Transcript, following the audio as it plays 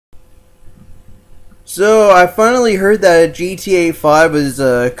So I finally heard that GTA 5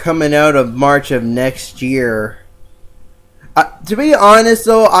 is coming out of March of next year. To be honest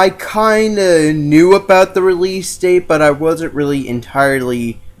though, I kinda knew about the release date, but I wasn't really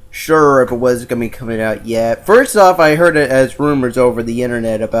entirely sure if it was gonna be coming out yet. First off, I heard it as rumors over the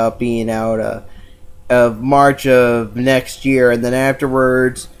internet about being out of March of next year, and then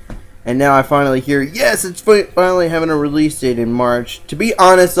afterwards, and now I finally hear, yes, it's finally having a release date in March. To be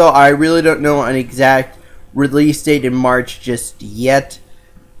honest though, I really don't know an exact release date in March just yet.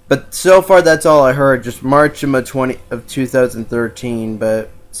 But so far that's all I heard, just March of 2013, but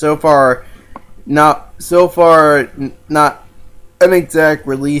so far not an exact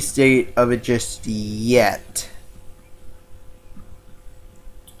release date of it just yet.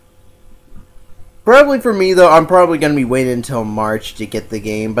 Probably for me though, I'm probably going to be waiting until March to get the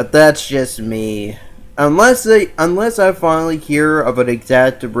game, but that's just me. Unless I finally hear of an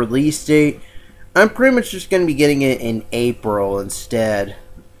exact release date, I'm pretty much just going to be getting it in April instead.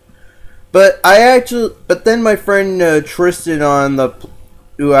 But then my friend Tristan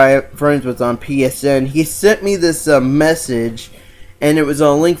who I have friends with on PSN, he sent me this message, and it was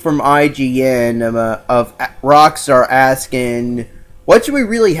a link from IGN of Rockstar asking, what should we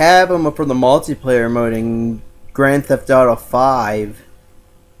really have for the multiplayer mode in Grand Theft Auto 5?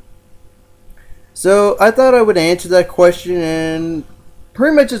 So I thought I would answer that question, and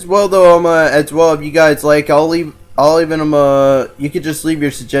pretty much as well though, if you guys like, you could just leave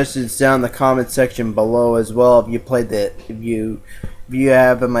your suggestions down in the comment section below as well if you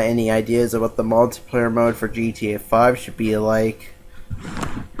have any ideas of what the multiplayer mode for GTA 5 should be like.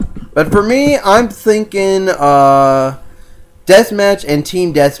 But for me, I'm thinking deathmatch and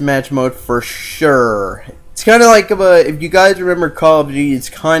team deathmatch mode for sure. It's kind of like if you guys remember Call of Duty, it's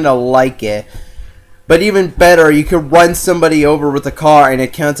kind of like it. But even better, you can run somebody over with a car and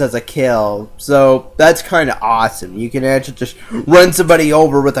it counts as a kill. So that's kind of awesome. You can actually just run somebody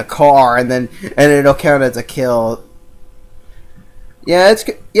over with a car and it'll count as a kill. Yeah,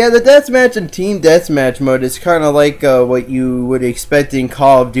 the deathmatch and team deathmatch mode is kind of like what you would expect in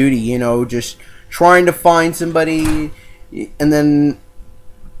Call of Duty. You know, just trying to find somebody, and then.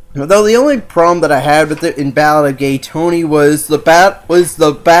 Though the only problem that I had with it in Battle of Gay Tony was the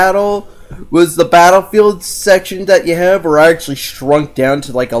battlefield section that you have were actually shrunk down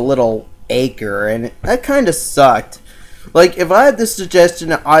to like a little acre, and that kind of sucked. Like, if I had the suggestion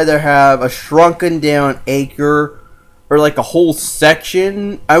to either have a shrunken down acre or like a whole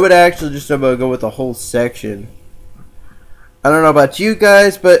section, I would actually just go with a whole section. I don't know about you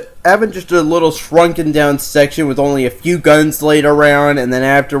guys, but having just a little shrunken down section with only a few guns laid around, and then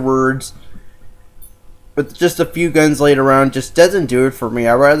afterwards with just a few guns laid around, just doesn't do it for me.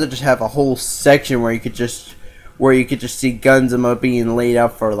 I'd rather just have a whole section where you could just see guns being laid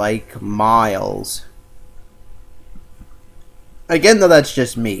out for like miles. Again though, that's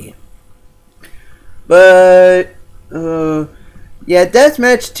just me. But yeah,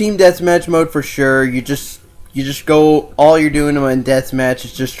 deathmatch, team deathmatch mode for sure. You just go, all you're doing in deathmatch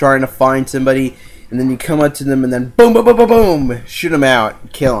is just trying to find somebody, and then you come up to them and then boom boom boom boom boom, shoot them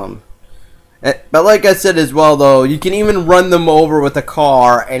out, kill them. But like I said as well though, you can even run them over with a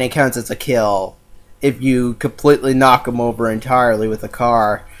car and it counts as a kill if you completely knock them over entirely with a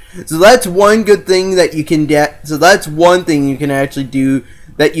car. So that's one good thing that you can get. So that's one thing you can actually do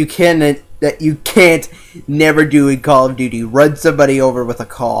that you can't never do in Call of Duty: run somebody over with a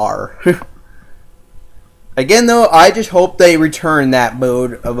car. Again though, I just hope they return that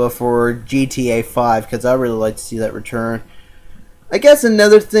mode for GTA 5, because I really like to see that return. I guess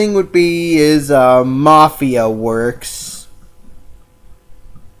another thing would be Mafia Works.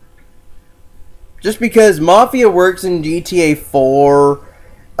 Just because Mafia Works in GTA 4,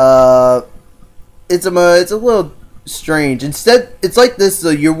 it's a little strange. Instead, it's like this though: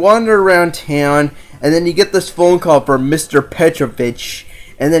 you wander around town, and then you get this phone call from Mr. Petrovich,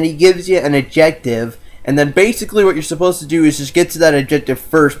 and then he gives you an objective, and then basically what you're supposed to do is just get to that objective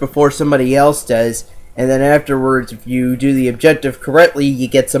first before somebody else does. And then afterwards, if you do the objective correctly, you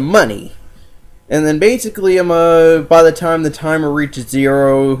get some money. And then basically, by the time the timer reaches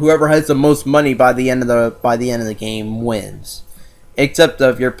 0, whoever has the most money by the end of the game wins. Except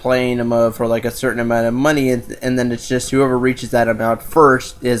if you're playing for like a certain amount of money, and then it's just whoever reaches that amount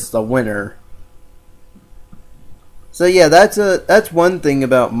first is the winner. So yeah, that's one thing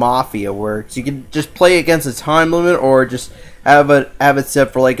about Mafia Works. You can just play against a time limit, or just have it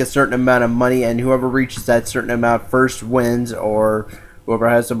set for like a certain amount of money, and whoever reaches that certain amount first wins, or whoever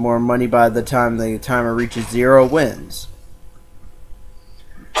has some more money by the time the timer reaches 0 wins.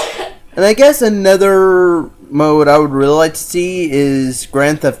 And I guess another mode I would really like to see is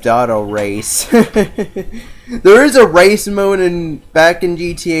Grand Theft Auto Race. There is a race mode back in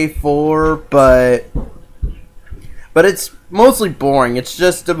GTA 4, but it's mostly boring. It's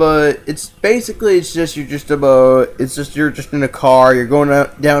just about. It's basically you're just in a car. You're going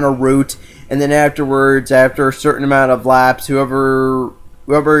down a route, and then afterwards, after a certain amount of laps, whoever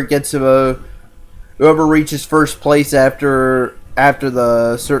reaches first place after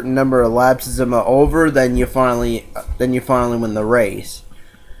the certain number of laps is over, then you finally win the race.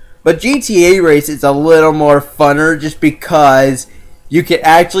 But GTA Race is a little more funner just because you can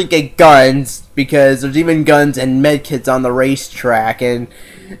actually get guns, because there's even guns and medkits on the racetrack, and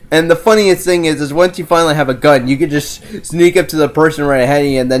the funniest thing is once you finally have a gun, you can just sneak up to the person right ahead of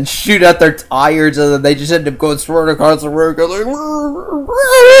you and then shoot out their tires, and then they just end up going straight across the road, go like,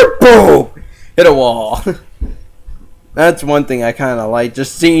 boom, hit a wall. That's one thing I kind of like,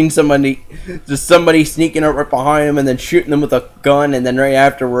 just seeing somebody sneaking up right behind them and then shooting them with a gun, and then right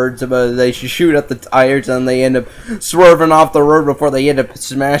afterwards they shoot at the tires and they end up swerving off the road before they end up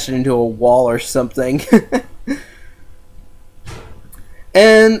smashing into a wall or something.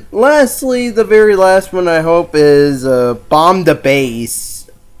 And lastly, the very last one I hope is Bomb the Base.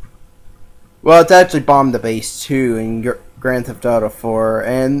 Well, it's actually Bomb the Base 2 in Grand Theft Auto 4,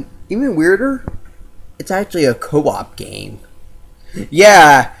 and even weirder, it's actually a co-op game.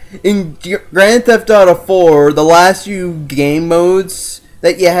 Yeah, in Grand Theft Auto 4, the last few game modes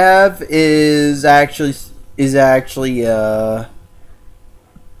that you have is actually a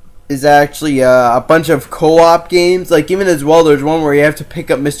bunch of co-op games. Like, even as well, there's one where you have to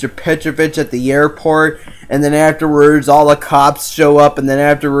pick up Mr. Petrovich at the airport, and then afterwards all the cops show up, and then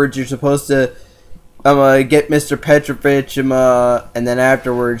afterwards you're supposed to get Mr. Petrovich, and then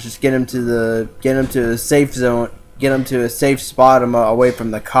afterwards just get him to a safe zone, get him to a safe spot, away from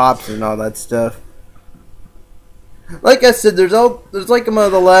the cops and all that stuff. Like I said, there's like the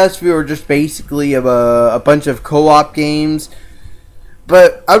last few are just basically a bunch of co-op games,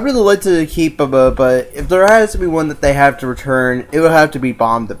 but I'd really like to keep but if there has to be one that they have to return, it would have to be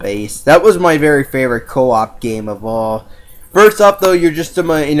Bomb the Base. That was my very favorite co-op game of all. First off, though, you're just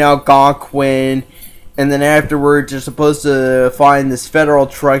in Algonquin, and then afterwards you're supposed to find this federal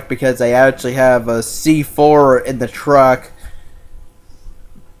truck because they actually have a C4 in the truck.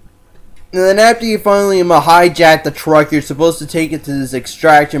 And then after you finally hijack the truck, you're supposed to take it to this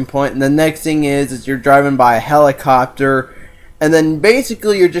extraction point, and the next thing is you're driving by a helicopter, and then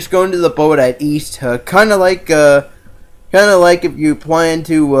basically you're just going to the boat at East Hook, kind of like if you plan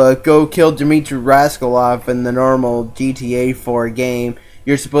to go kill Dmitry Rascalov in the normal GTA 4 game.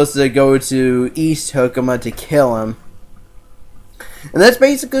 You're supposed to go to East Hook to kill him. And that's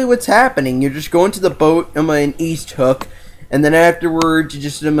basically what's happening. You're just going to the boat in East Hook, and then afterwards you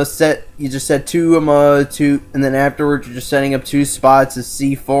just set two, and then afterwards you're just setting up 2 spots of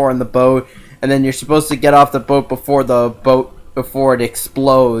C4 on the boat, and then you're supposed to get off the boat before it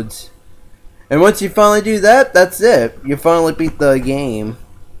explodes. And once you finally do that, that's it. You finally beat the game.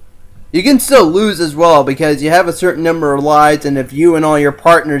 You can still lose as well, because you have a certain number of lives, and if you and all your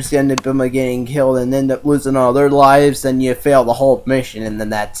partners end up getting killed and end up losing all their lives, then you fail the whole mission, and then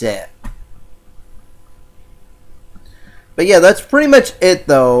that's it. But yeah, that's pretty much it,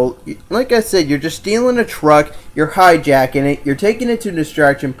 though. Like I said, you're just stealing a truck, you're hijacking it, you're taking it to a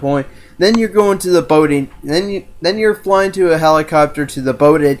distraction point, then you're going to the boat, and then you're flying to a helicopter to the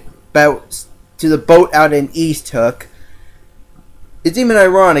boat out in East Hook. It's even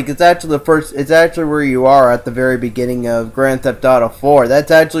ironic. It's actually where you are at the very beginning of Grand Theft Auto 4.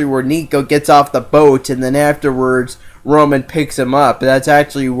 That's actually where Nico gets off the boat, and then afterwards Roman picks him up. That's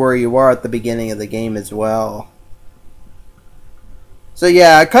actually where you are at the beginning of the game as well. So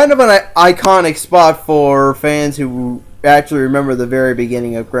yeah, kind of an iconic spot for fans who actually remember the very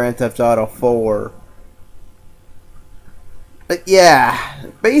beginning of Grand Theft Auto 4. But yeah,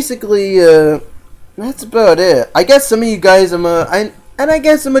 basically, that's about it. I guess some of you guys, I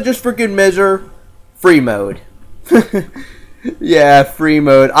guess just for good measure, free mode. Yeah, free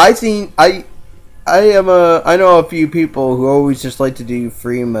mode. I know a few people who always just like to do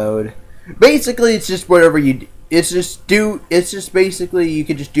free mode. Basically, it's just whatever you. It's just basically you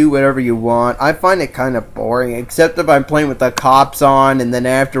can just do whatever you want. I find it kind of boring, except if I'm playing with the cops on, and then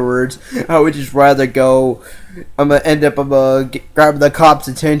afterwards I would just rather go. I'm gonna end up grabbing the cops'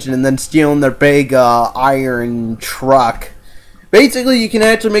 attention and then stealing their big iron truck. Basically, you can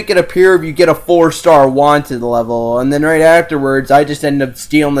actually make it appear if you get a 4-star wanted level, and then right afterwards, I just end up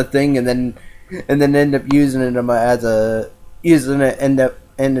stealing the thing, and then end up using it as a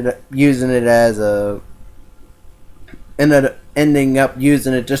ending up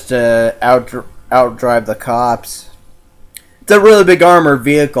using it just to outdrive the cops. It's a really big armored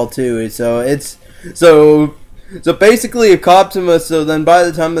vehicle too, so it's so basically a cop to us. So then by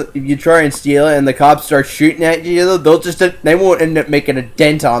the time that you try and steal it and the cops start shooting at you, they won't end up making a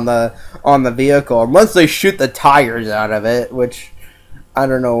dent on the vehicle unless they shoot the tires out of it, which I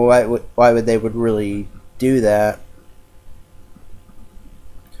don't know why they would really do that.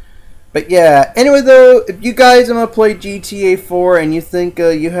 But yeah, anyway though, if you guys want to play GTA 4 and you think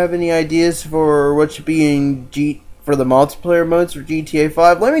you have any ideas for what should be in for the multiplayer modes for GTA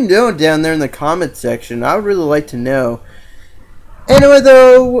 5, let me know down there in the comment section. I would really like to know. Anyway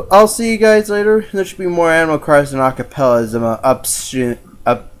though, I'll see you guys later. There should be more Animal Crossing acapellas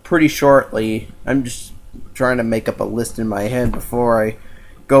up pretty shortly. I'm just trying to make up a list in my head before I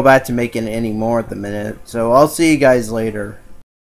go back to making any more at the minute. So I'll see you guys later.